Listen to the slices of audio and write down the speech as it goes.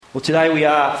Well, today we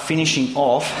are finishing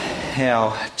off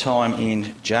our time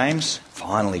in James.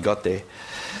 Finally got there.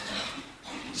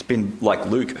 It's been like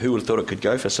Luke. Who would have thought it could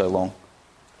go for so long?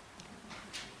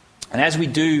 And as we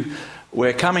do,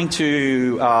 we're coming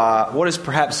to what is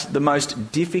perhaps the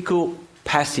most difficult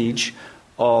passage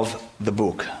of the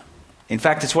book. In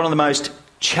fact, it's one of the most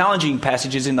challenging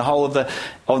passages in the whole of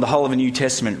the New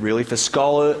Testament, really, for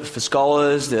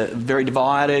scholars, the very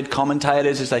divided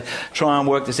commentators as they try and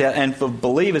work this out, and for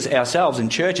believers ourselves in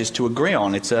churches to agree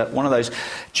on. It's one of those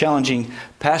challenging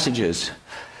passages.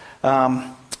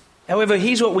 However,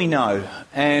 here's what we know,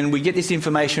 and we get this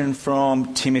information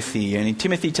from Timothy, and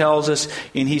Timothy tells us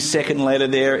in his second letter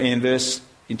there in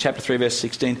chapter 3, verse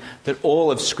 16, that all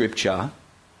of Scripture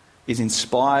is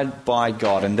inspired by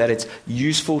God, and that it's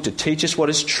useful to teach us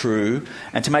what is true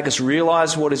and to make us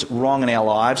realise what is wrong in our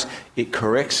lives. It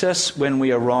corrects us when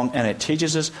we are wrong, and it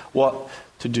teaches us what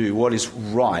to do, what is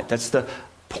right. That's the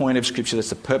point of Scripture,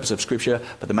 that's the purpose of Scripture,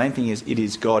 but the main thing is it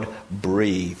is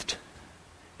God-breathed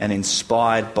and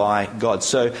inspired by God.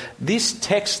 So this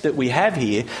text that we have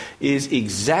here is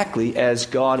exactly as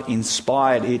God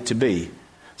inspired it to be,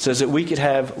 so that we could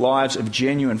have lives of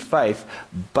genuine faith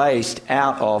based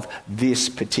out of this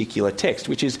particular text,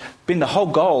 which has been the whole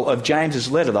goal of James's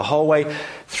letter, the whole way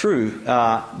through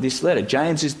this letter.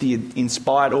 James is the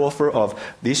inspired author of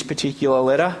this particular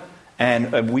letter,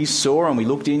 and we saw and we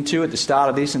looked into at the start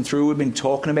of this and through, we've been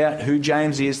talking about who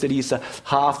James is, that he's the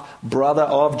half-brother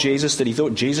of Jesus, that he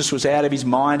thought Jesus was out of his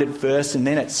mind at first, and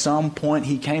then at some point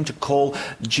he came to call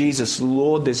Jesus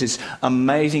Lord. There's this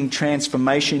amazing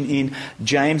transformation in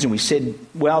James, and we said,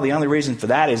 well, the only reason for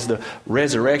that is the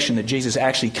resurrection, that Jesus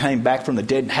actually came back from the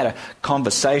dead and had a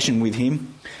conversation with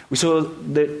him. We saw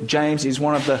that James is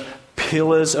one of the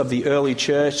pillars of the early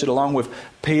church, that along with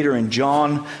Peter and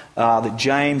John, that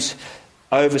James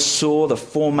oversaw the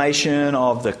formation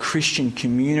of the Christian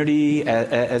community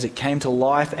as it came to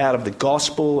life out of the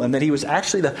gospel, and that he was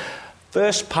actually the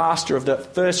first pastor of the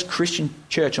first Christian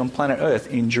church on planet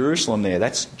Earth in Jerusalem there.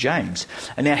 That's James.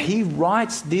 And now he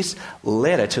writes this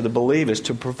letter to the believers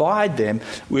to provide them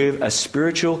with a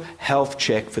spiritual health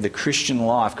check for the Christian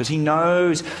life, because he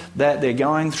knows that they're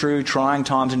going through trying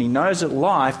times and he knows that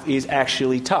life is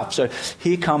actually tough. So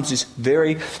here comes this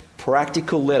very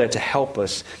practical letter to help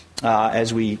us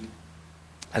as we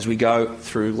go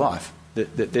through life.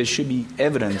 That there should be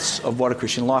evidence of what a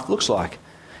Christian life looks like.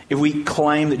 If we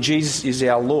claim that Jesus is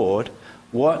our Lord,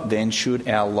 what then should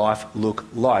our life look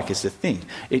like is the thing.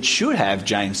 It should have,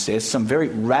 James says, some very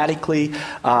radically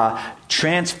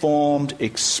transformed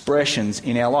expressions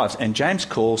in our lives. And James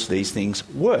calls these things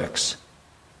works.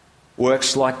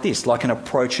 Works like this, like an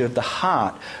approach of the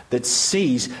heart that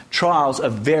sees trials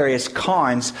of various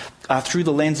kinds through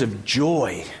the lens of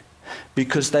joy,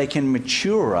 because they can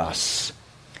mature us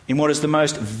in what is the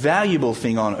most valuable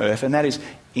thing on earth, and that is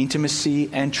intimacy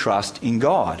and trust in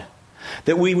God.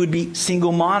 That we would be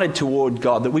single-minded toward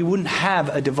God, that we wouldn't have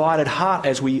a divided heart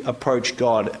as we approach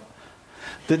God,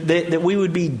 that we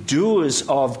would be doers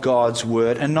of God's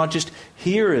word and not just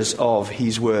hearers of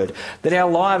his word, that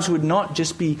our lives would not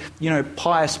just be,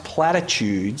 pious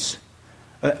platitudes,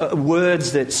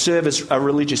 words that serve as a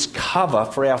religious cover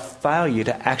for our failure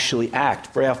to actually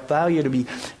act, for our failure to be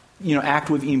act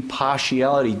with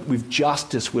impartiality, with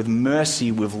justice, with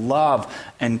mercy, with love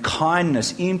and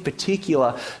kindness, in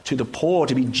particular to the poor,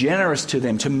 to be generous to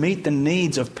them, to meet the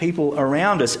needs of people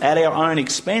around us at our own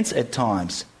expense at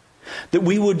times. That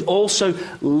we would also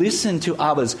listen to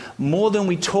others more than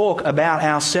we talk about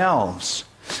ourselves.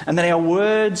 And that our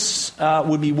words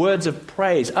would be words of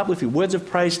praise, uplifting words of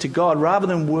praise to God, rather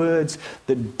than words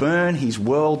that burn his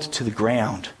world to the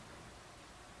ground.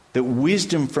 That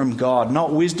wisdom from God,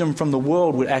 not wisdom from the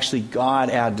world, would actually guide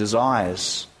our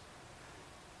desires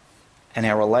and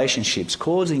our relationships,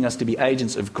 causing us to be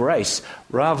agents of grace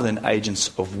rather than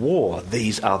agents of war.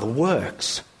 These are the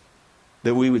works.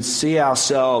 That we would see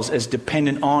ourselves as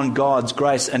dependent on God's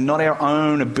grace and not our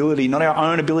own ability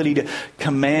to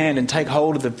command and take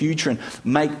hold of the future and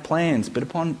make plans, but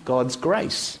upon God's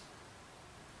grace.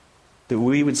 That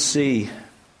we would see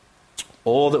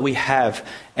all that we have,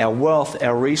 our wealth,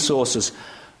 our resources,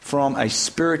 from a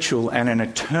spiritual and an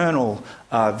eternal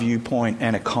viewpoint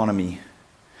and economy.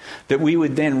 That we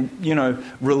would then,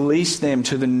 release them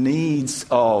to the needs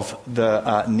of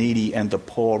the needy and the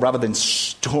poor, rather than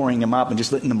storing them up and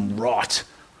just letting them rot.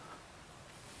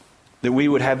 That we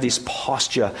would have this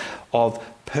posture of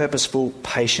purposeful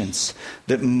patience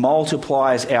that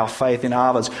multiplies our faith in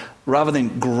others rather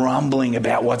than grumbling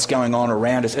about what's going on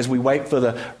around us as we wait for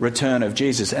the return of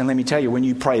Jesus. And let me tell you, when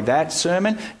you pray that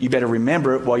sermon, you better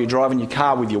remember it while you're driving your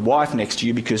car with your wife next to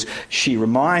you, because she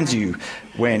reminds you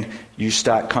when you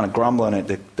start kind of grumbling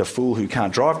at the fool who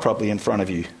can't drive properly in front of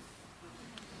you.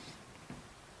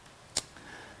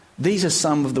 These are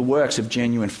some of the works of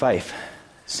genuine faith,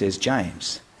 says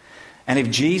James. And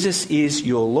if Jesus is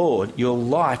your Lord, your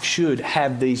life should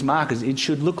have these markers. It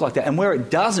should look like that. And where it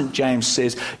doesn't, James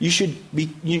says, you should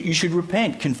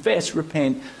repent, confess,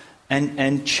 repent,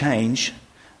 and change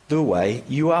the way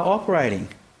you are operating.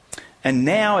 And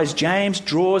now, as James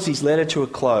draws his letter to a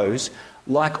close,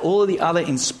 like all of the other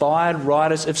inspired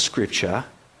writers of Scripture,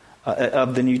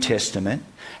 of the New Testament,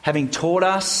 having taught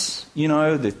us,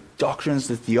 the doctrines,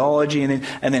 the theology, and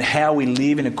then how we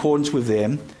live in accordance with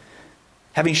them,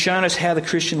 having shown us how the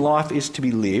Christian life is to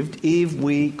be lived if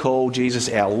we call Jesus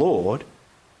our Lord,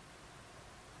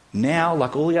 now,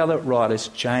 like all the other writers,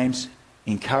 James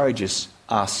encourages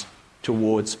us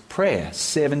towards prayer.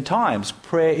 7 times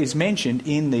prayer is mentioned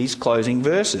in these closing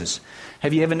verses.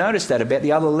 Have you ever noticed that about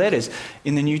the other letters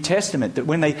in the New Testament, that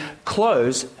when they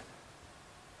close,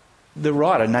 the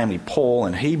writer, namely Paul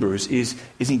in Hebrews, is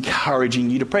encouraging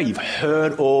you to pray. You've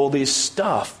heard all this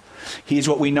stuff. Here's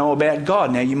what we know about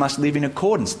God. Now you must live in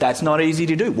accordance. That's not easy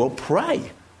to do. Well,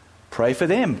 pray. Pray for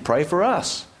them. Pray for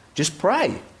us. Just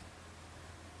pray.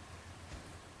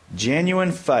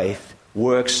 Genuine faith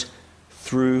works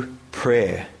through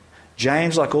prayer.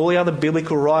 James, like all the other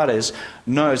biblical writers,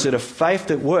 knows that a faith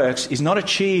that works is not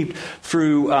achieved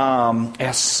through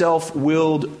our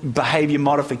self-willed behaviour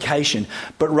modification,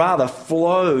 but rather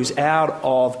flows out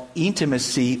of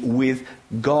intimacy with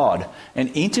God.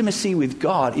 And intimacy with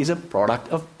God is a product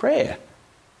of prayer.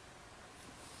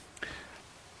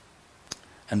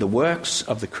 And the works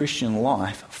of the Christian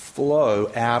life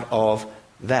flow out of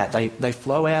that. They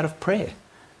flow out of prayer.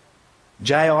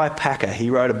 J.I. Packer,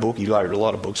 he wrote a book, he wrote a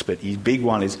lot of books, but his big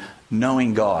one is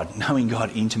knowing God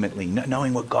intimately,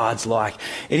 knowing what God's like.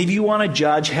 And if you want to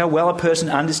judge how well a person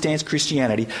understands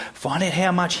Christianity, find out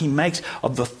how much he makes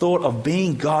of the thought of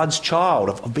being God's child,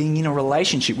 of being in a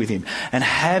relationship with him, and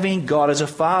having God as a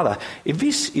father. If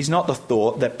this is not the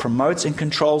thought that promotes and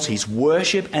controls his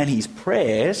worship and his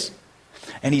prayers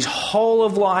and his whole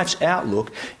of life's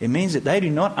outlook, it means that they do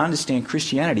not understand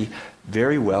Christianity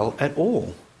very well at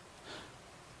all.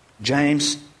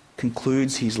 James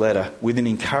concludes his letter with an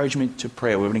encouragement to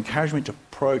prayer, with an encouragement to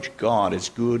approach God as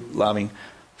good, loving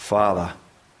Father,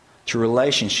 to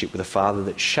relationship with a Father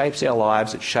that shapes our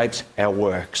lives, that shapes our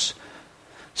works.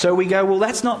 So we go, well,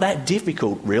 that's not that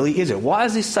difficult, really, is it? Why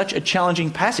is this such a challenging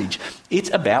passage?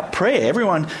 It's about prayer.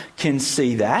 Everyone can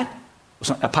see that.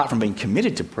 Apart from being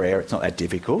committed to prayer, it's not that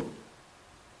difficult.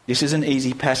 This is an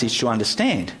easy passage to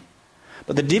understand.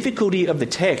 But the difficulty of the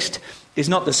text is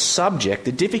not the subject.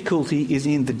 The difficulty is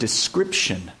in the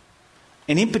description.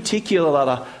 And in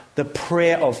particular, the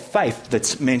prayer of faith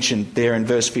that's mentioned there in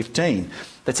verse 15,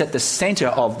 that's at the centre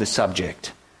of the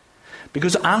subject.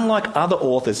 Because unlike other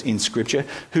authors in Scripture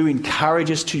who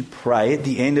encourage us to pray at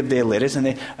the end of their letters, and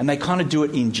they kind of do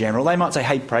it in general, they might say,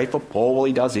 hey, pray for Paul while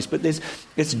he does this, but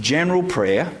it's general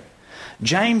prayer.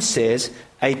 James says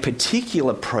a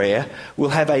particular prayer will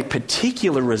have a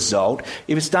particular result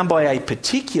if it's done by a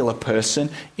particular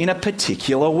person in a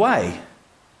particular way.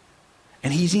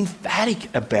 And he's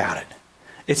emphatic about it.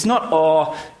 It's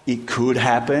not, it could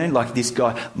happen, like this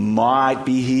guy might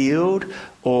be healed,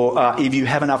 or if you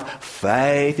have enough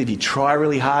faith, if you try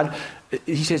really hard.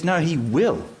 He says, no, he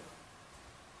will.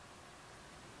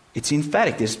 It's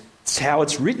emphatic. It's how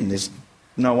it's written. There's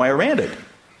no way around it.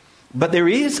 But there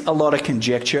is a lot of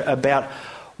conjecture about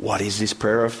what is this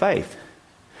prayer of faith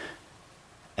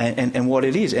and what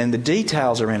it is, and the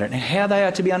details around it, and how they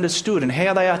are to be understood, and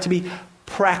how they are to be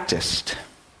practiced.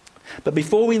 But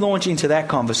before we launch into that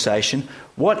conversation,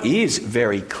 what is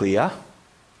very clear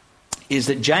is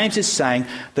that James is saying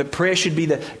that prayer should be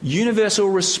the universal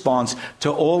response to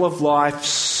all of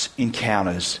life's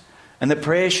encounters, and that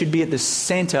prayer should be at the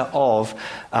centre of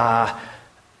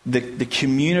the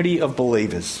community of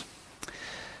believers.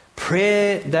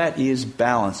 Prayer that is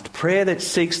balanced. Prayer that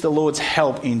seeks the Lord's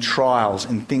help in trials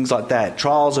and things like that.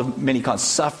 Trials of many kinds.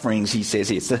 Sufferings, he says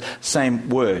here. It's the same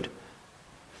word.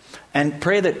 And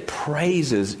prayer that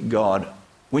praises God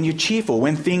when you're cheerful,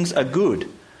 when things are good,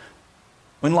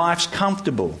 when life's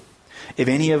comfortable. If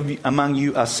any among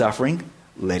you are suffering,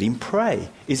 let him pray.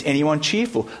 Is anyone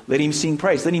cheerful? Let him sing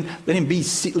praise.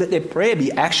 Let their prayer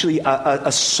be actually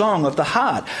a song of the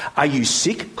heart. Are you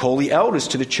sick? Call the elders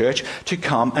to the church to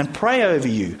come and pray over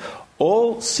you.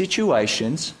 All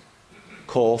situations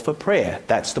call for prayer.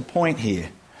 That's the point here.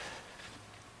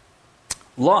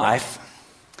 Life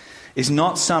is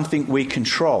not something we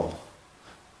control.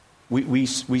 We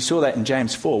saw that in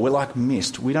James 4. We're like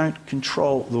mist. We don't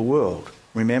control the world.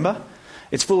 Remember?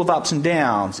 It's full of ups and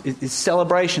downs. It's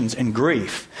celebrations and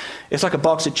grief. It's like a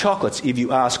box of chocolates if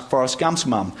you ask Forrest Gump's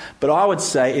mum. But I would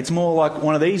say it's more like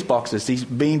one of these boxes, these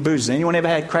bean boozers. Anyone ever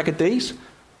had a crack at these?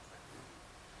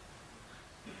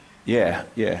 Yeah.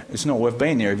 It's not worth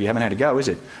being there if you haven't had a go, is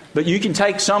it? But you can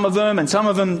take some of them, and some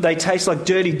of them, they taste like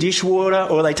dirty dishwater,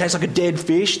 or they taste like a dead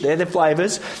fish. They're the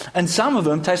flavours. And some of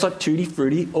them taste like Tutti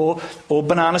Frutti or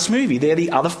banana smoothie. They're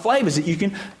the other flavours that you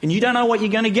can... And you don't know what you're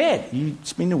going to get. You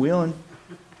spin the wheel and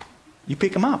you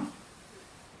pick them up.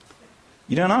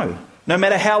 You don't know. No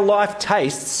matter how life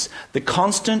tastes, the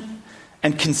constant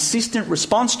and consistent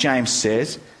response, James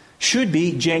says, should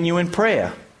be genuine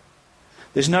prayer.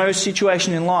 There's no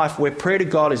situation in life where prayer to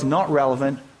God is not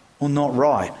relevant or not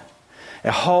right.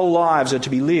 Our whole lives are to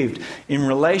be lived in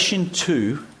relation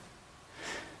to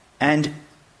and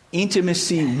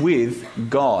intimacy with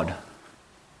God.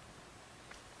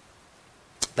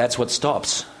 That's what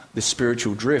stops the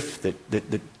spiritual drift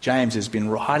that James has been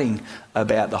writing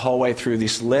about the whole way through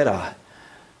this letter.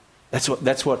 That's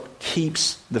what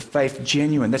keeps the faith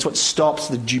genuine. That's what stops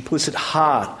the duplicit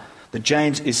heart that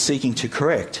James is seeking to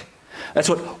correct. That's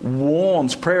what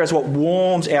warms, prayer is what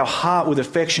warms our heart with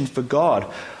affection for God.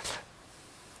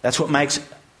 That's what makes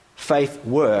faith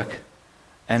work,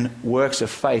 and works of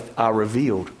faith are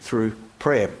revealed through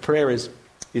prayer. Prayer is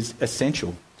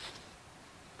essential.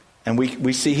 And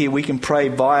we see here we can pray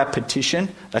via petition,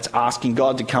 that's asking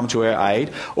God to come to our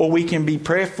aid, or we can be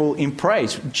prayerful in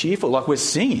praise, cheerful, like we're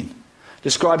singing.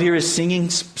 Described here as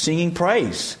singing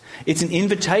praise. It's an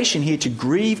invitation here to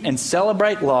grieve and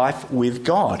celebrate life with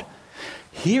God.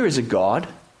 Here is a God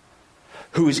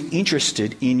who is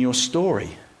interested in your story,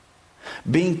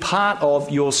 being part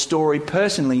of your story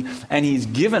personally, and He's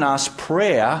given us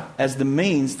prayer as the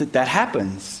means that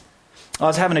happens. I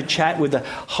was having a chat with a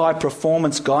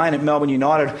high-performance guy at Melbourne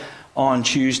United on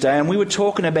Tuesday, and we were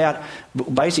talking about,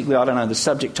 basically, I don't know, the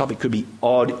subject topic could be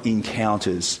odd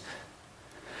encounters.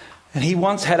 And he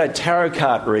once had a tarot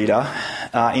card reader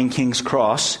in King's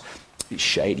Cross,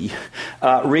 shady,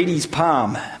 read his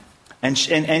palm. And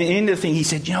in the thing, he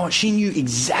said, you know what, she knew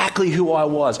exactly who I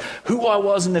was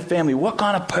in the family, what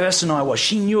kind of person I was.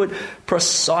 She knew it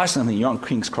precisely. I mean, you're on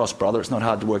King's Cross, brother. It's not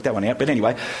hard to work that one out. But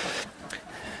anyway,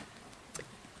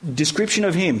 description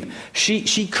of him.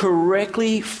 She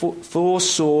correctly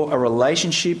foresaw a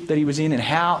relationship that he was in and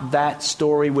how that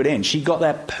story would end. She got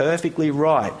that perfectly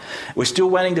right. We're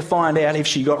still waiting to find out if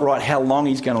she got right how long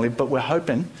he's going to live, but we're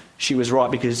hoping she was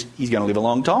right because he's going to live a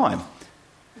long time.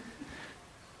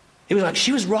 It was like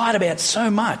she was right about so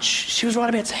much. She was right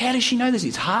about, how does she know this?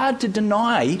 It's hard to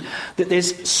deny that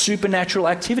there's supernatural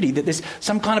activity, that there's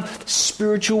some kind of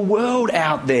spiritual world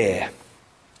out there.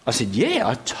 I said, yeah,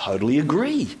 I totally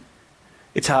agree.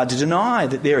 It's hard to deny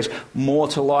that there is more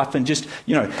to life than just,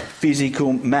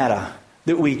 physical matter,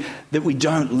 that we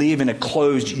don't live in a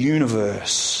closed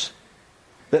universe,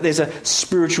 that there's a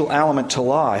spiritual element to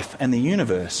life and the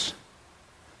universe.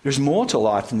 There's more to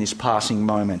life than this passing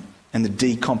moment and the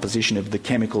decomposition of the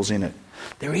chemicals in it.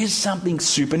 There is something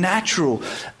supernatural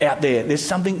out there. There's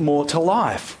something more to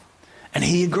life. And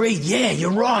he agreed, yeah,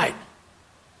 you're right.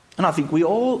 And I think we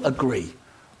all agree,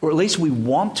 or at least we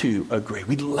want to agree.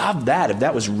 We'd love that if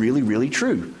that was really, really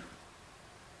true.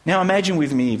 Now imagine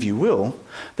with me, if you will,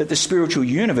 that the spiritual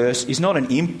universe is not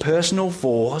an impersonal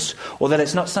force, or that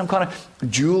it's not some kind of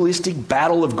dualistic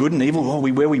battle of good and evil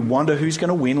where we wonder who's going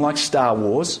to win like Star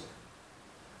Wars,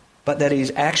 but that it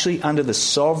is actually under the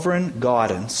sovereign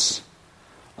guidance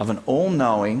of an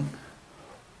all-knowing,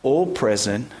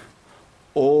 all-present,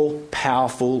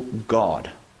 all-powerful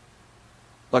God.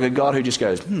 Like a God who just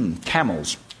goes,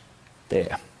 camels,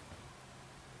 there.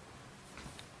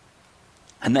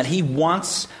 And that He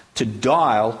wants to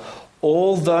dial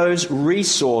all those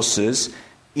resources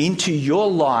into your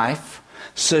life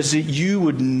so that you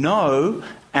would know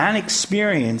and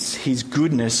experience His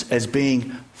goodness as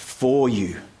being for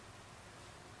you.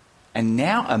 And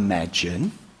now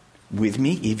imagine, with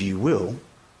me if you will,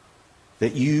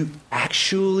 that you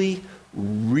actually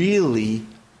really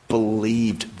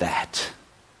believed that.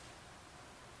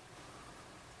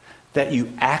 That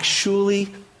you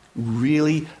actually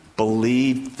really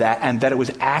believed that, and that it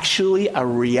was actually a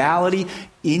reality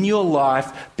in your life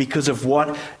because of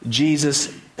what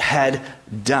Jesus had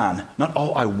done. Not,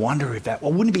 I wonder if that,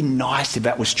 wouldn't it be nice if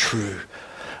that was true?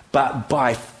 But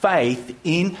by faith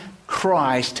in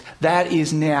Christ, that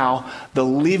is now the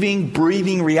living,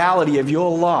 breathing reality of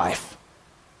your life.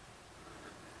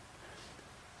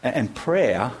 And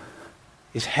prayer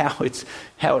is how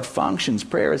it functions.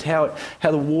 Prayer is how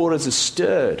the waters are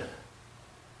stirred.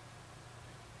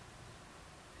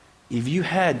 If you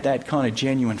had that kind of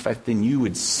genuine faith, then you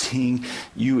would sing,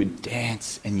 you would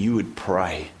dance, and you would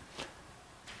pray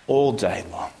all day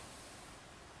long.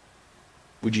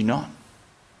 Would you not?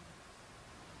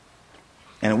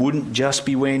 And it wouldn't just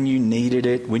be when you needed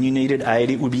it, when you needed aid.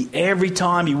 It would be every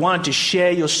time you wanted to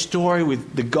share your story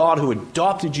with the God who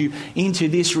adopted you into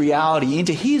this reality,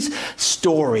 into his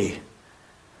story.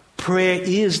 Prayer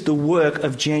is the work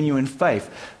of genuine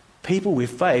faith. People with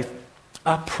faith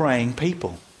are praying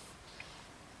people.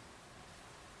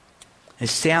 It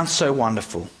sounds so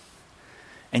wonderful,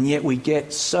 and yet we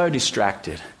get so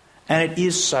distracted, and it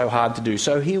is so hard to do.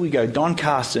 So here we go. Don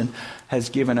Carson has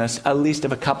given us a list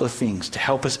of a couple of things to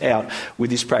help us out with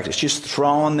this practice. Just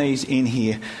throwing these in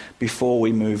here before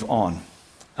we move on.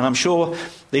 And I'm sure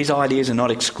these ideas are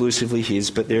not exclusively his,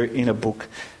 but they're in a book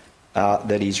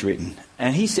that he's written.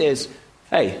 And he says,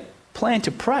 hey, plan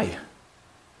to pray.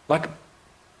 Like,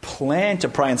 plan to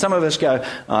pray. And some of us go,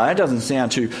 oh, that doesn't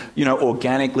sound too,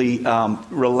 organically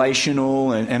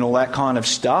relational and all that kind of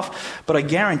stuff. But I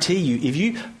guarantee you, if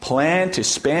you plan to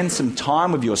spend some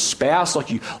time with your spouse, like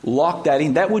you lock that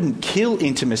in, that wouldn't kill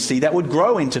intimacy. That would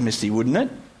grow intimacy, wouldn't it?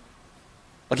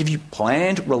 Like if you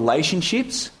planned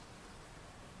relationships,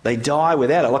 they die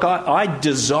without it. Like I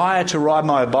desire to ride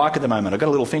my bike at the moment. I've got a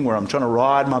little thing where I'm trying to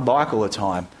ride my bike all the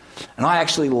time. And I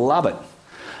actually love it.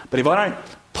 But if I don't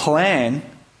plan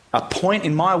a point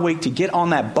in my week to get on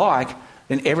that bike,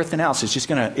 then everything else is just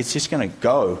gonna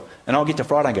go. And I'll get to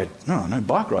Friday and go, no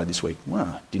bike ride this week.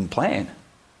 Well, didn't plan.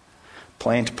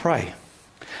 Plan to pray.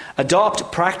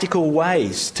 Adopt practical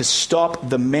ways to stop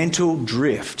the mental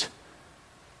drift.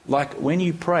 Like when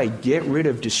you pray, get rid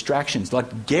of distractions.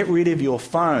 Like get rid of your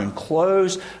phone.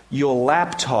 Close your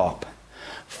laptop.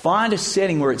 Find a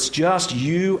setting where it's just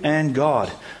you and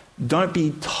God. Don't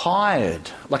be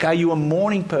tired. Like, are you a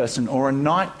morning person or a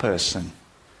night person?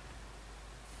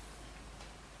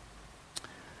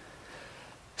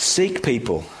 Seek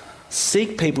people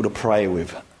to pray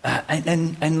with,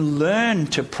 and learn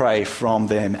to pray from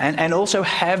them, and also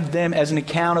have them as an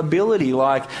accountability.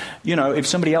 Like, if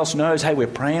somebody else knows, hey, we're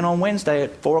praying on Wednesday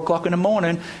at 4 o'clock in the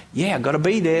morning, I've got to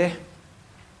be there.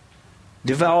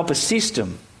 Develop a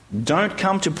system. Don't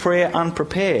come to prayer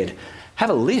unprepared. Have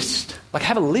a list.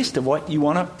 Have a list of what you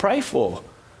want to pray for.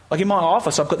 Like in my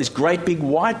office, I've got this great big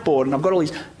whiteboard and I've got all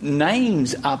these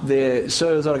names up there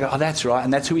so that I go, oh, that's right,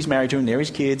 and that's who he's married to and they're his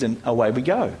kids, and away we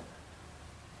go.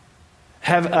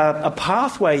 Have a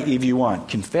pathway if you want.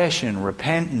 Confession,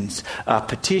 repentance,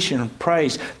 petition,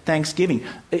 praise, thanksgiving.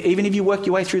 Even if you work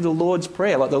your way through the Lord's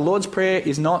Prayer. Like the Lord's Prayer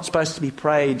is not supposed to be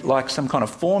prayed like some kind of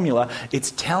formula.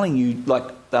 It's telling you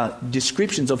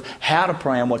descriptions of how to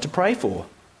pray and what to pray for.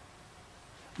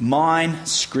 Mine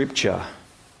Scripture.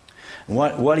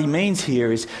 What he means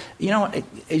here is,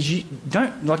 as you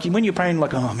don't, like when you're praying,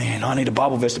 like, oh man, I need a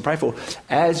Bible verse to pray for.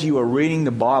 As you are reading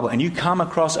the Bible and you come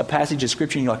across a passage of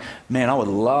Scripture and you're like, man, I would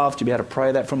love to be able to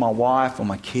pray that for my wife or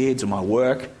my kids or my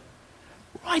work.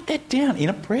 Write that down in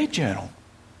a prayer journal.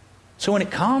 So when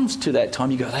it comes to that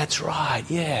time, you go, that's right,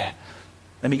 yeah.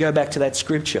 Let me go back to that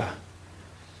Scripture.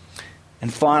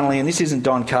 And finally, and this isn't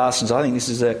Don Carson's, I think this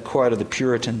is a quote of the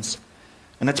Puritans,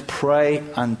 and that's pray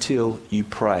until you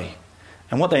pray.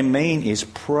 And what they mean is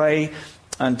pray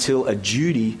until a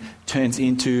duty turns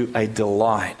into a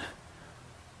delight.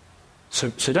 So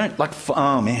don't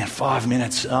 5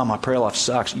 minutes, my prayer life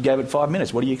sucks. You gave it 5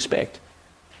 minutes, what do you expect?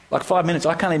 5 minutes,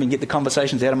 I can't even get the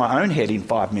conversations out of my own head in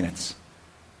 5 minutes.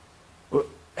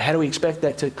 How do we expect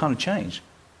that to kind of change?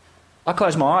 I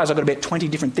close my eyes, I've got about 20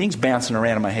 different things bouncing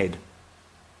around in my head.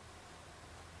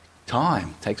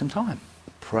 Take some time.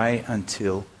 Pray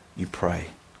until you pray.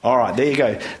 All right, there you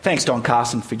go. Thanks, Don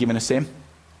Carson, for giving us them.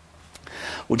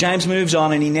 Well, James moves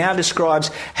on and he now describes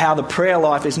how the prayer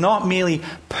life is not merely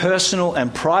personal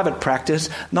and private practice,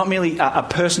 not merely a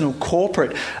personal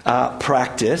corporate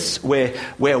practice where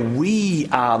we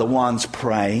are the ones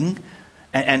praying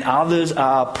and others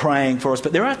are praying for us.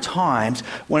 But there are times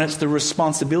when it's the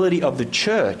responsibility of the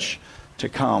church to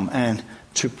come and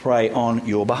to pray on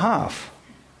your behalf.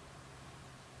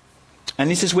 And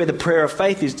this is where the prayer of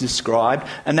faith is described,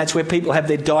 and that's where people have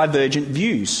their divergent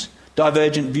views.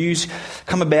 Divergent views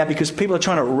come about because people are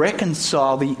trying to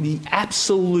reconcile the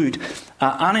absolute,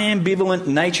 unambivalent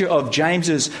nature of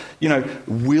James's,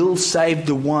 will save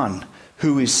the one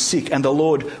who is sick, and the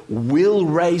Lord will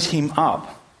raise him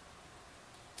up.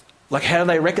 Like, how do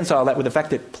they reconcile that with the fact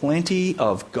that plenty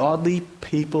of godly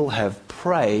people have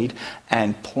prayed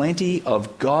and plenty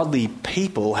of godly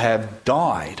people have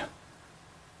died?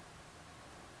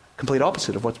 Complete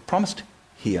opposite of what's promised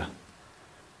here.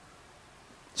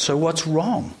 So what's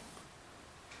wrong?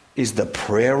 Is the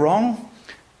prayer wrong?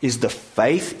 Is the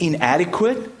faith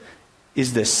inadequate?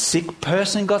 Is the sick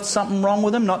person got something wrong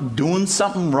with them, not doing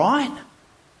something right?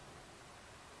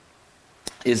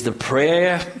 Is the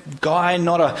prayer guy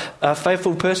not a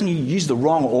faithful person? You used the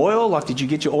wrong oil? Like, did you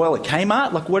get your oil at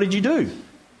Kmart? Like, what did you do?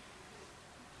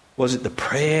 Was it the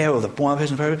prayer or the one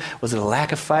person prayer? Was it a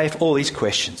lack of faith? All these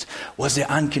questions. Was there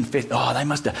unconfessed? Oh,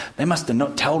 they must have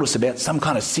not told us about some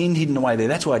kind of sin hidden away there.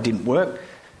 That's why it didn't work.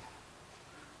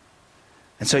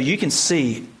 And so you can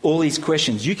see all these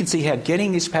questions. You can see how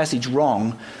getting this passage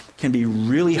wrong can be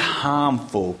really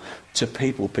harmful to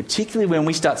people, particularly when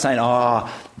we start saying,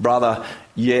 oh, brother,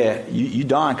 yeah, you're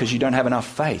dying because you don't have enough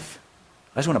faith.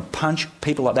 I just want to punch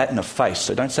people like that in the face,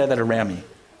 so don't say that around me.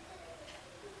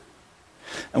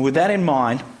 And with that in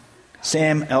mind,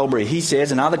 Sam Elbury, he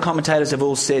says, and other commentators have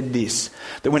all said this,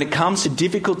 that when it comes to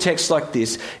difficult texts like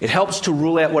this, it helps to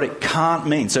rule out what it can't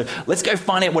mean. So let's go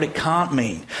find out what it can't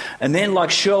mean. And then,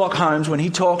 like Sherlock Holmes, when he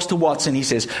talks to Watson, he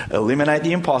says, eliminate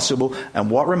the impossible,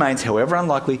 and what remains, however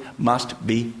unlikely, must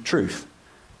be truth.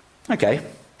 Okay,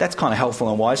 that's kind of helpful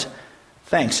and wise.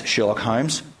 Thanks, Sherlock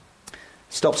Holmes.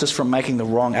 Stops us from making the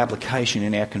wrong application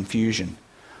in our confusion.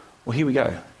 Well, here we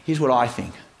go. Here's what I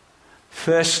think.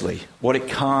 Firstly, what it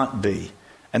can't be.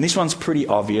 And this one's pretty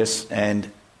obvious, and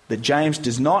that James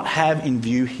does not have in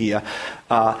view here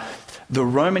the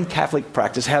Roman Catholic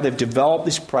practice, how they've developed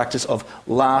this practice of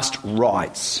last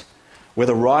rites, where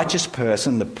the righteous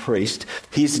person, the priest,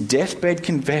 his deathbed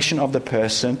confession of the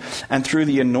person, and through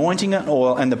the anointing and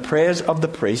oil and the prayers of the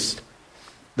priest,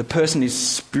 the person is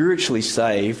spiritually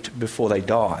saved before they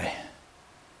die.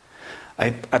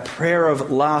 A prayer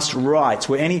of last rites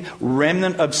where any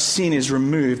remnant of sin is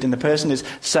removed and the person is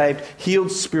saved,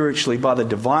 healed spiritually by the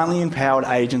divinely empowered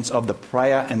agents of the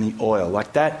prayer and the oil.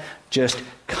 Like, that just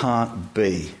can't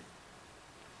be.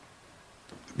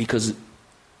 Because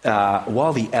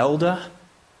while the elder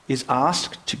is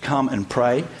asked to come and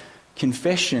pray,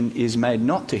 confession is made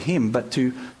not to him but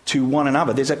to one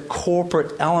another. There's a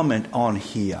corporate element on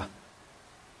here.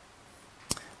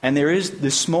 And there is the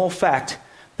small fact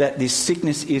that this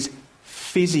sickness is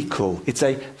physical. It's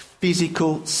a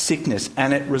physical sickness,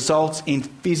 and it results in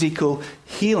physical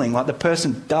healing. Like, the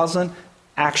person doesn't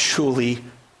actually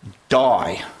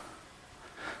die.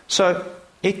 So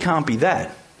it can't be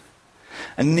that.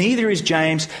 And neither is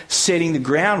James setting the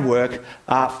groundwork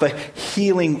for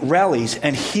healing rallies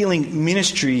and healing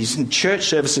ministries and church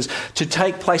services to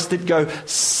take place that go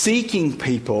seeking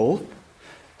people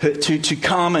to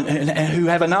come and who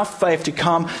have enough faith to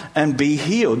come and be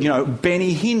healed. You know,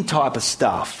 Benny Hinn type of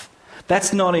stuff.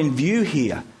 That's not in view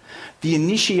here. The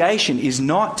initiation is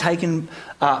not taken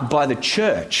by the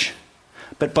church,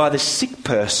 but by the sick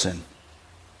person.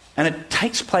 And it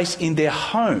takes place in their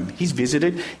home. He's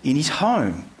visited in his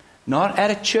home, not at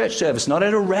a church service, not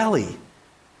at a rally.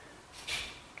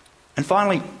 And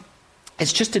finally,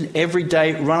 it's just an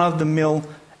everyday run-of-the-mill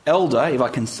elder, if I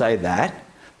can say that,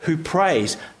 who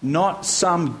prays, not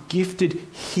some gifted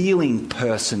healing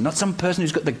person, not some person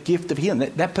who's got the gift of healing.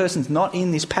 That person's not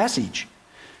in this passage.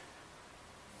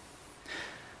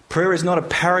 Prayer is not a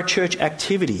parachurch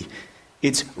activity.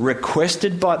 It's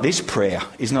requested by... This prayer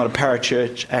is not a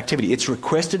parachurch activity. It's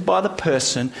requested by the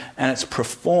person and it's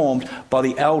performed by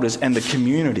the elders and the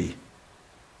community.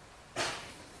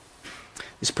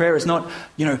 This prayer is not,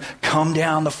 come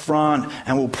down the front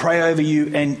and we'll pray over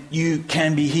you and you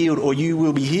can be healed or you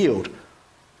will be healed.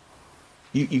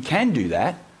 You can do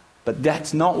that, but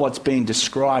that's not what's being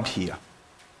described here.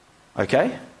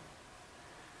 Okay?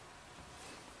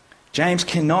 James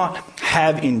cannot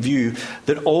have in view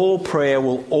that all prayer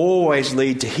will always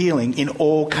lead to healing in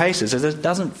all cases, as it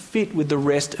doesn't fit with the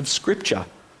rest of Scripture.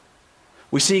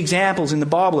 We see examples in the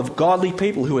Bible of godly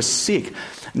people who are sick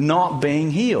not being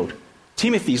healed.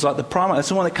 Timothy's like the primary, that's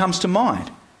the one that comes to mind.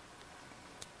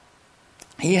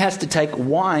 He has to take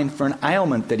wine for an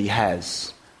ailment that he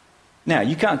has. Now,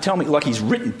 you can't tell me, like he's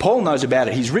written, Paul knows about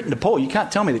it, he's written to Paul, you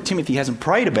can't tell me that Timothy hasn't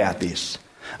prayed about this.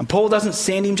 And Paul doesn't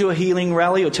send him to a healing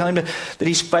rally or tell him that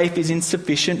his faith is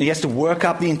insufficient, he has to work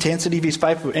up the intensity of his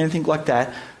faith or anything like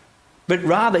that. But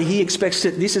rather, he expects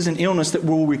that this is an illness that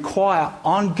will require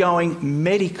ongoing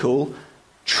medical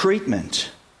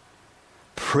treatment.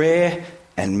 Prayer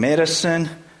and medicine,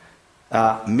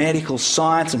 medical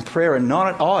science and prayer are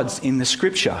not at odds in the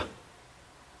Scripture.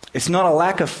 It's not a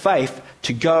lack of faith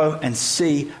to go and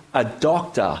see a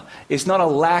doctor. It's not a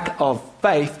lack of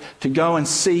faith to go and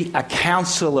see a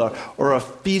counsellor or a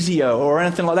physio or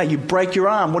anything like that. You break your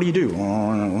arm, what do?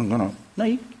 Oh, no,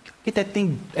 you get that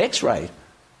thing x-rayed.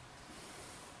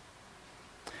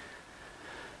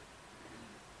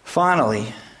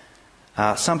 Finally,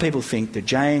 some people think that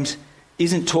James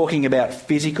isn't talking about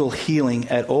physical healing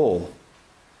at all.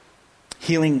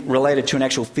 Healing related to an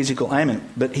actual physical ailment,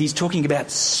 but he's talking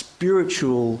about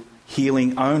spiritual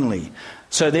healing only.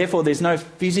 So therefore there's no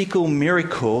physical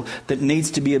miracle that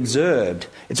needs to be observed.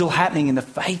 It's all happening in the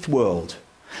faith world.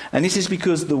 And this is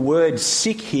because the word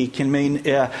sick here can mean,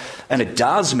 and it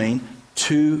does mean,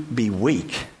 to be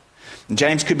weak.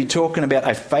 James could be talking about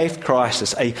a faith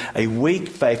crisis, a weak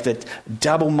faith that's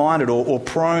double-minded or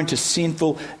prone to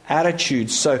sinful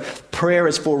attitudes. So prayer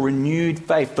is for renewed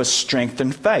faith, for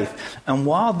strengthened faith. And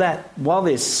while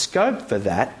there's scope for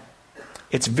that,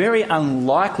 it's very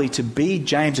unlikely to be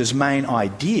James's main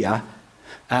idea,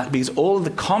 because all of the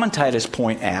commentators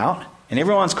point out, and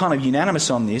everyone's kind of unanimous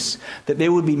on this, that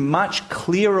there would be much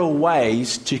clearer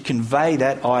ways to convey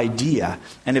that idea.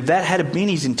 And if that had been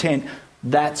his intent,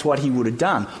 that's what he would have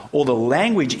done. Or the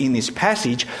language in this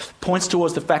passage points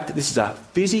towards the fact that this is a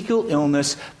physical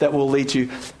illness that will lead to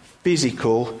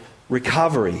physical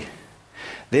recovery.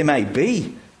 There may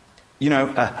be,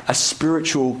 a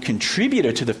spiritual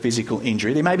contributor to the physical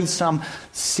injury. There may be some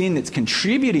sin that's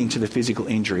contributing to the physical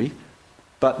injury,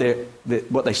 but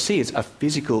what they see is a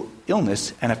physical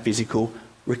illness and a physical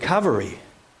recovery.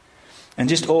 And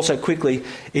just also quickly,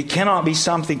 it cannot be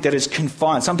something that is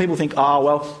confined. Some people think,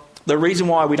 the reason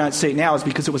why we don't see it now is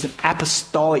because it was an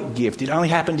apostolic gift. It only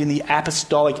happened in the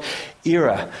apostolic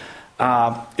era.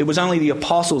 It was only the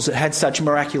apostles that had such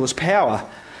miraculous power.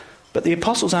 But the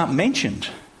apostles aren't mentioned.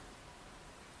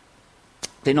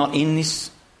 They're not in this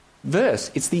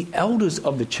verse. It's the elders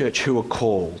of the church who are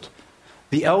called.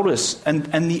 The elders, and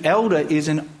the elder is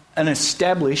an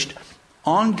established,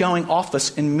 ongoing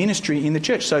office and ministry in the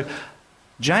church. So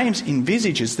James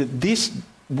envisages that this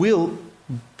will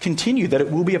continue, that it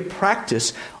will be a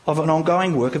practice of an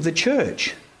ongoing work of the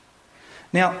church.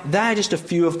 Now, they're just a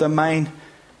few of the main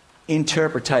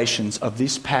interpretations of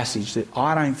this passage that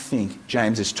I don't think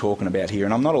James is talking about here.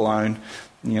 And I'm not alone.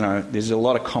 There's a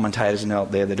lot of commentators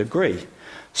out there that agree.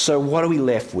 So what are we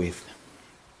left with?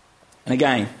 And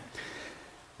again,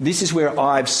 this is where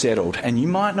I've settled. And you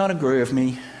might not agree with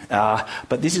me,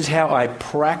 but this is how I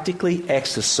practically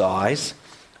exercise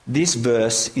this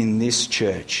verse in this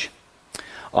church.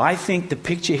 I think the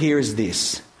picture here is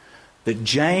this, that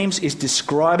James is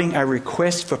describing a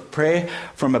request for prayer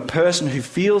from a person who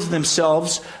feels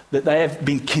themselves that they have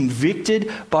been convicted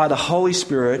by the Holy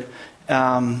Spirit,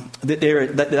 that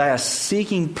they are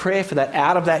seeking prayer for that,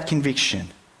 out of that conviction,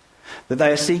 that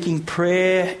they are seeking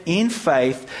prayer in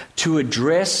faith to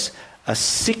address a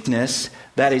sickness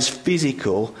that is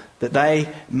physical, that they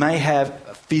may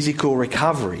have physical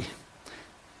recovery.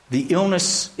 The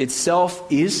illness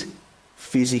itself is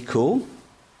physical,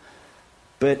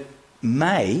 but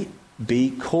may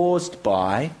be caused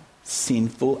by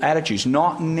sinful attitudes.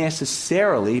 Not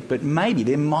necessarily, but maybe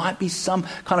there might be some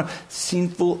kind of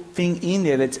sinful thing in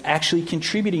there that's actually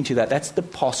contributing to that. That's the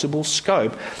possible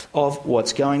scope of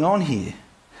what's going on here.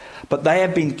 But they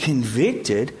have been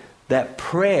convicted that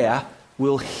prayer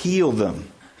will heal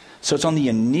them. So it's on the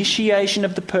initiation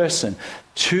of the person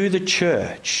to the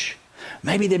church.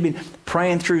 Maybe they've been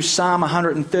praying through Psalm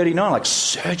 139, like,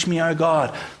 search me, O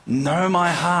God, know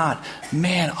my heart.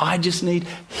 Man, I just need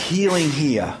healing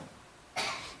here.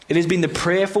 It has been the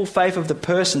prayerful faith of the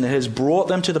person that has brought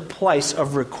them to the place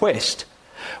of request,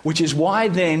 which is why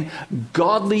then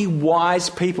godly,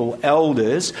 wise people,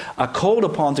 elders, are called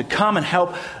upon to come and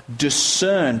help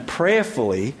discern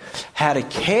prayerfully how to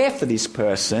care for this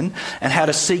person and how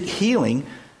to seek healing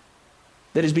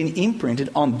that has been imprinted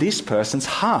on this person's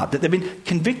heart, that they've been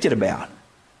convicted about.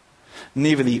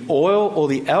 Neither the oil or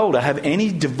the elder have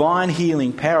any divine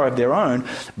healing power of their own,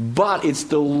 but it's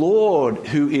the Lord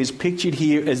who is pictured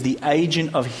here as the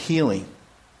agent of healing.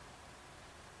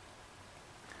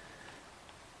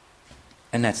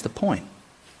 And that's the point.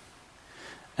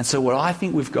 And so what I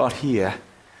think we've got here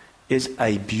is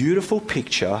a beautiful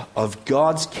picture of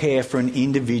God's care for an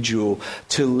individual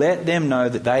to let them know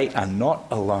that they are not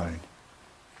alone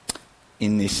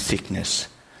in this sickness,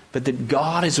 but that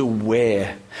God is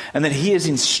aware and that He has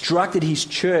instructed His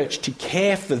church to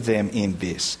care for them in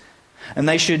this. And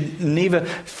they should neither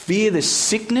fear the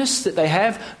sickness that they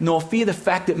have, nor fear the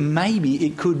fact that maybe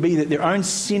it could be that their own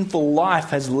sinful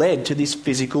life has led to this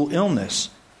physical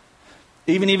illness.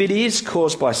 Even if it is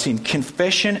caused by sin,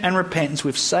 confession and repentance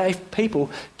with saved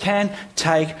people can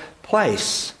take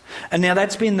place. And now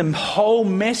that's been the whole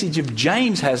message of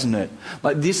James, hasn't it?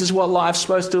 Like, this is what life's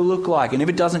supposed to look like. And if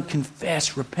it doesn't,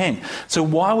 confess, repent. So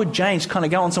why would James kind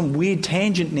of go on some weird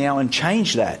tangent now and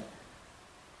change that?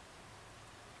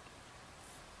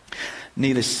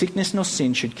 Neither sickness nor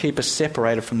sin should keep us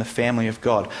separated from the family of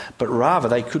God, but rather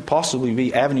they could possibly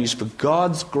be avenues for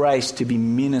God's grace to be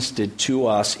ministered to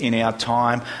us in our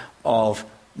time of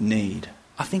need.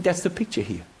 I think that's the picture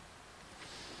here.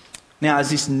 Now, is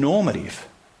this normative?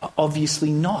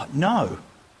 Obviously not. No.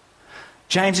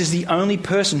 James is the only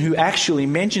person who actually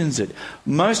mentions it.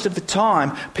 Most of the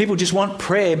time, people just want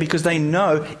prayer because they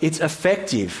know it's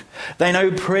effective. They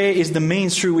know prayer is the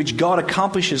means through which God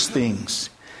accomplishes things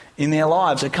in their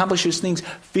lives, accomplishes things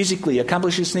physically,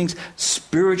 accomplishes things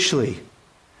spiritually.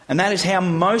 And that is how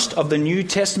most of the New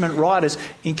Testament writers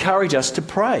encourage us to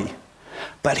pray.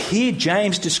 But here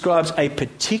James describes a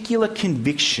particular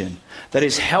conviction that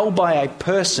is held by a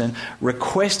person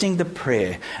requesting the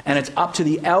prayer. And it's up to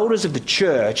the elders of the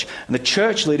church and the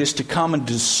church leaders to come and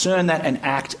discern that and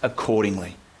act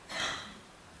accordingly.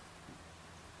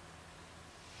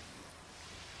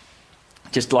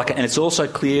 And it's also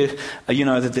clear,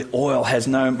 that the oil has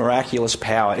no miraculous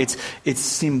power. It's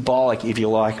symbolic, if you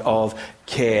like, of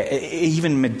care,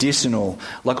 even medicinal.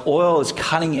 Like, oil is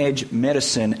cutting-edge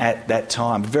medicine at that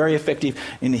time, very effective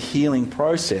in the healing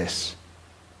process.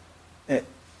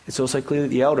 It's also clear that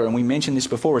the elder, and we mentioned this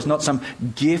before, is not some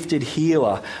gifted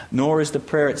healer, nor is the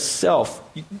prayer itself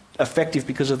effective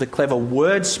because of the clever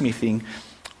wordsmithing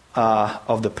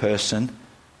of the person.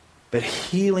 But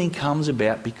healing comes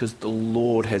about because the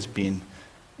Lord has been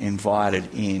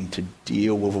invited in to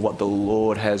deal with what the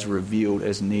Lord has revealed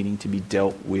as needing to be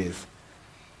dealt with.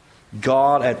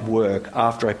 God at work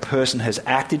after a person has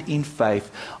acted in faith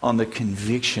on the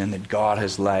conviction that God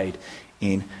has laid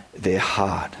in their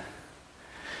heart.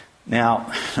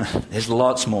 Now, there's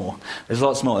lots more.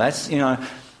 That's,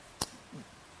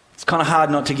 it's kind of hard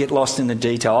not to get lost in the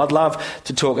detail. I'd love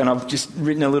to talk, and I've just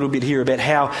written a little bit here about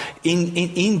how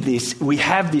in this we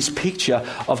have this picture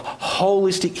of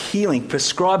holistic healing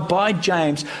prescribed by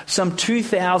James some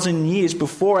 2,000 years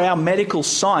before our medical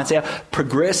science, our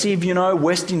progressive,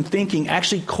 Western thinking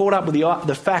actually caught up with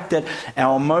the fact that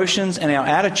our emotions and our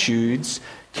attitudes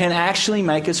can actually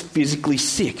make us physically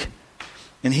sick.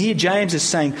 And here James is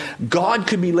saying God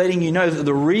could be letting you know that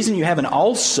the reason you have an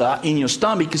ulcer in your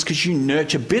stomach is because you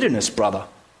nurture bitterness, brother.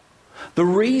 The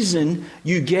reason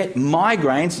you get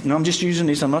migraines, and I'm just using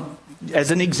this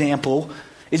as an example,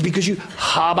 is because you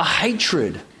harbour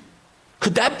hatred.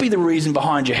 Could that be the reason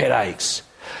behind your headaches?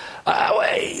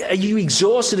 Are you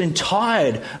exhausted and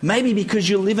tired? Maybe because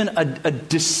you're living a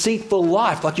deceitful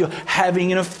life, like you're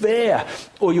having an affair,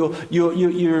 or you're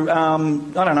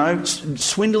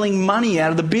swindling money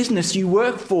out of the business you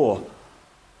work for.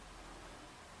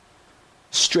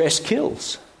 Stress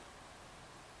kills.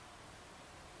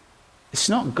 It's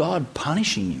not God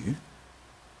punishing you.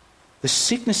 The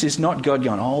sickness is not God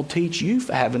going, I'll teach you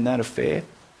for having that affair.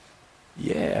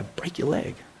 Yeah, break your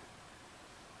leg.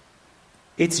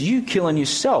 It's you killing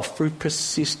yourself through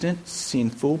persistent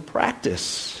sinful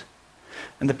practice.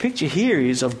 And the picture here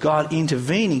is of God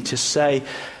intervening to say,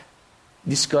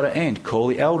 this has got to end. Call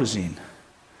the elders in.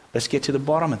 Let's get to the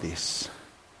bottom of this.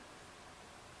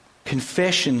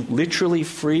 Confession literally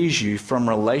frees you from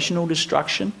relational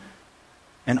destruction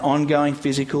and ongoing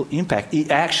physical impact. It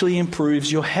actually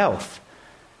improves your health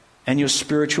and your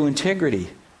spiritual integrity.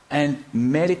 And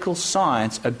medical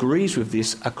science agrees with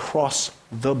this across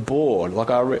the board. Like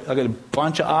I got a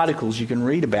bunch of articles you can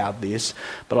read about this,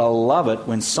 but I love it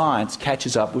when science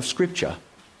catches up with Scripture.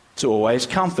 It's always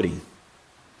comforting.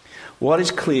 What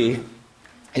is clear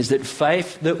is that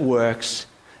faith that works,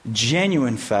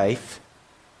 genuine faith,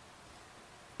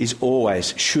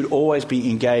 should always be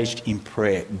engaged in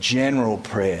prayer, general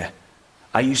prayer.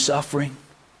 Are you suffering?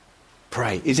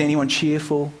 Pray. Is anyone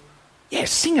cheerful? Yeah,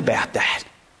 sing about that.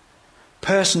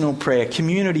 Personal prayer,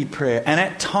 community prayer, and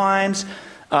at times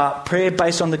prayer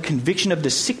based on the conviction of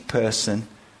the sick person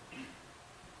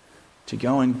to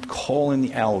go and call in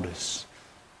the elders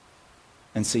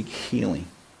and seek healing.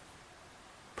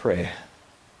 Prayer.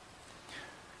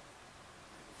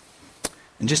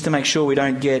 And just to make sure we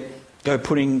don't go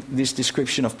putting this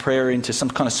description of prayer into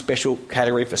some kind of special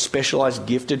category for specialized,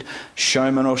 gifted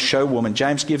showman or showwoman,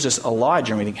 James gives us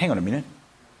Elijah, and we think, hang on a minute.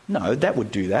 No, that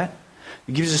would do that.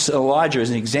 He gives us Elijah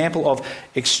as an example of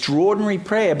extraordinary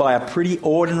prayer by a pretty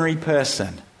ordinary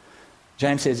person.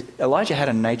 James says Elijah had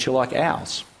a nature like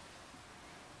ours.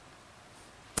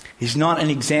 He's not an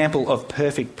example of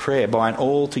perfect prayer by an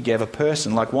altogether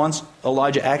person. Like once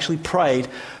Elijah actually prayed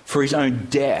for his own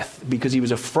death because he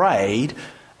was afraid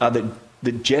that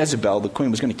Jezebel, the queen,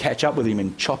 was going to catch up with him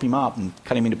and chop him up and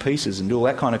cut him into pieces and do all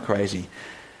that kind of crazy.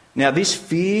 Now this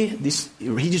fear,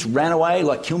 he just ran away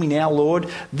like, kill me now, Lord.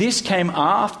 This came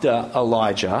after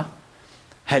Elijah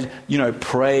had,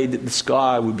 prayed that the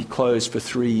sky would be closed for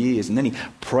 3 years. And then he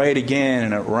prayed again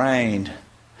and it rained.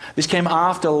 This came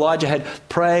after Elijah had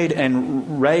prayed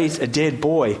and raised a dead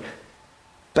boy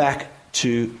back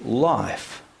to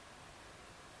life.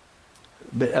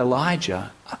 But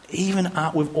Elijah, even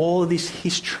with all of this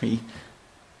history,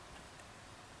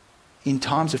 in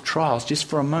times of trials, just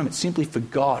for a moment, simply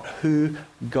forgot who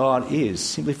God is,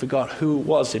 simply forgot who it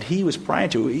was that he was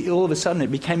praying to. All of a sudden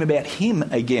it became about him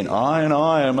again. I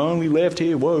am only left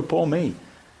here. Woe, poor me.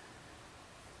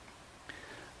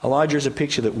 Elijah is a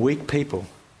picture that weak people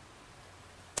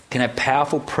can have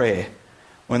powerful prayer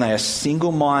when they are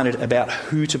single-minded about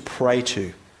who to pray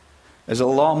to. There's a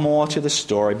lot more to the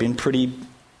story, been pretty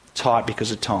tight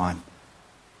because of time.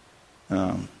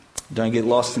 Don't get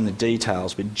lost in the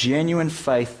details, but genuine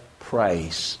faith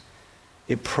prays.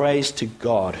 It prays to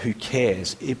God who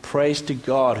cares. It prays to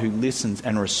God who listens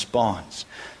and responds,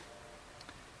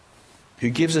 who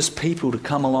gives us people to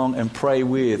come along and pray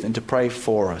with and to pray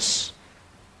for us.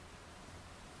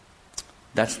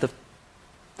 That's the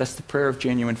prayer of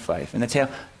genuine faith. And that's how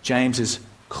James is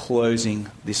closing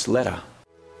this letter.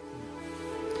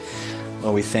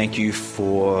 Lord, we thank you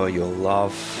for your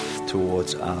love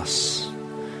towards us.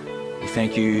 We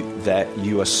thank you that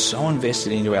you are so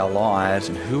invested into our lives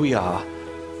and who we are,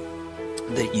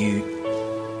 that you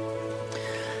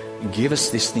give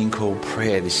us this thing called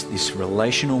prayer, this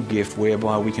relational gift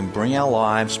whereby we can bring our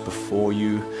lives before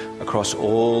you across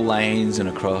all lanes and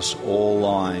across all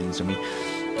lines. And we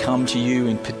come to you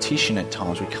in petition at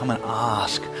times. We come and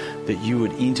ask that you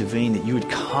would intervene, that you would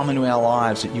come into our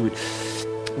lives, that you would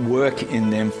work in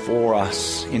them for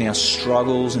us, in our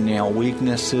struggles and our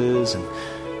weaknesses and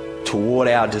toward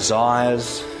our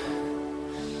desires.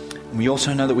 And we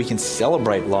also know that we can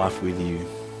celebrate life with you,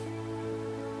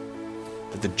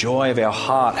 that the joy of our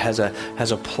heart has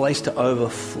a place to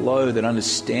overflow, that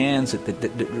understands it,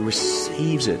 that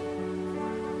receives it.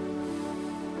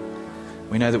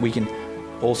 We know that we can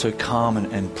also come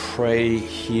and pray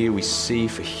here. We see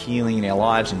for healing in our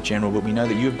lives in general, but we know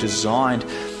that you have designed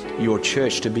your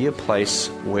church to be a place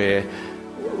where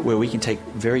we can take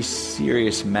very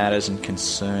serious matters and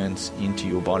concerns into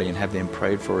your body and have them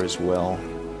prayed for as well,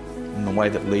 in the way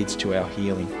that leads to our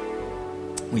healing.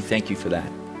 We thank you for that.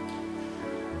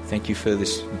 Thank you for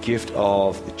this gift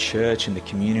of the church and the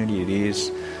community it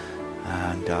is,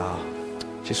 and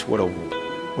just what a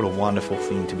wonderful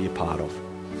thing to be a part of.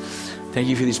 Thank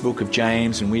you for this book of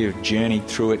James, and we have journeyed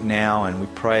through it now, and we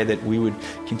pray that we would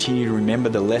continue to remember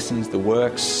the lessons, the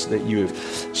works that you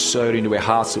have sowed into our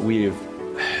hearts, that we have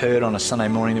heard on a Sunday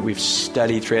morning, that we've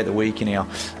studied throughout the week in our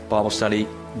Bible study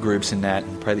groups and that,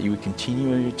 and pray that you would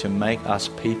continue to make us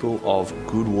people of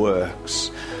good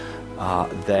works,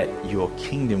 that your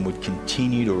kingdom would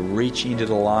continue to reach into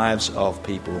the lives of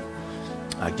people,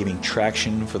 giving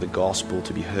traction for the gospel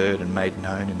to be heard and made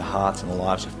known in the hearts and the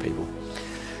lives of people.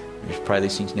 We pray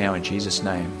these things now in Jesus'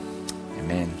 name.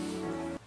 Amen.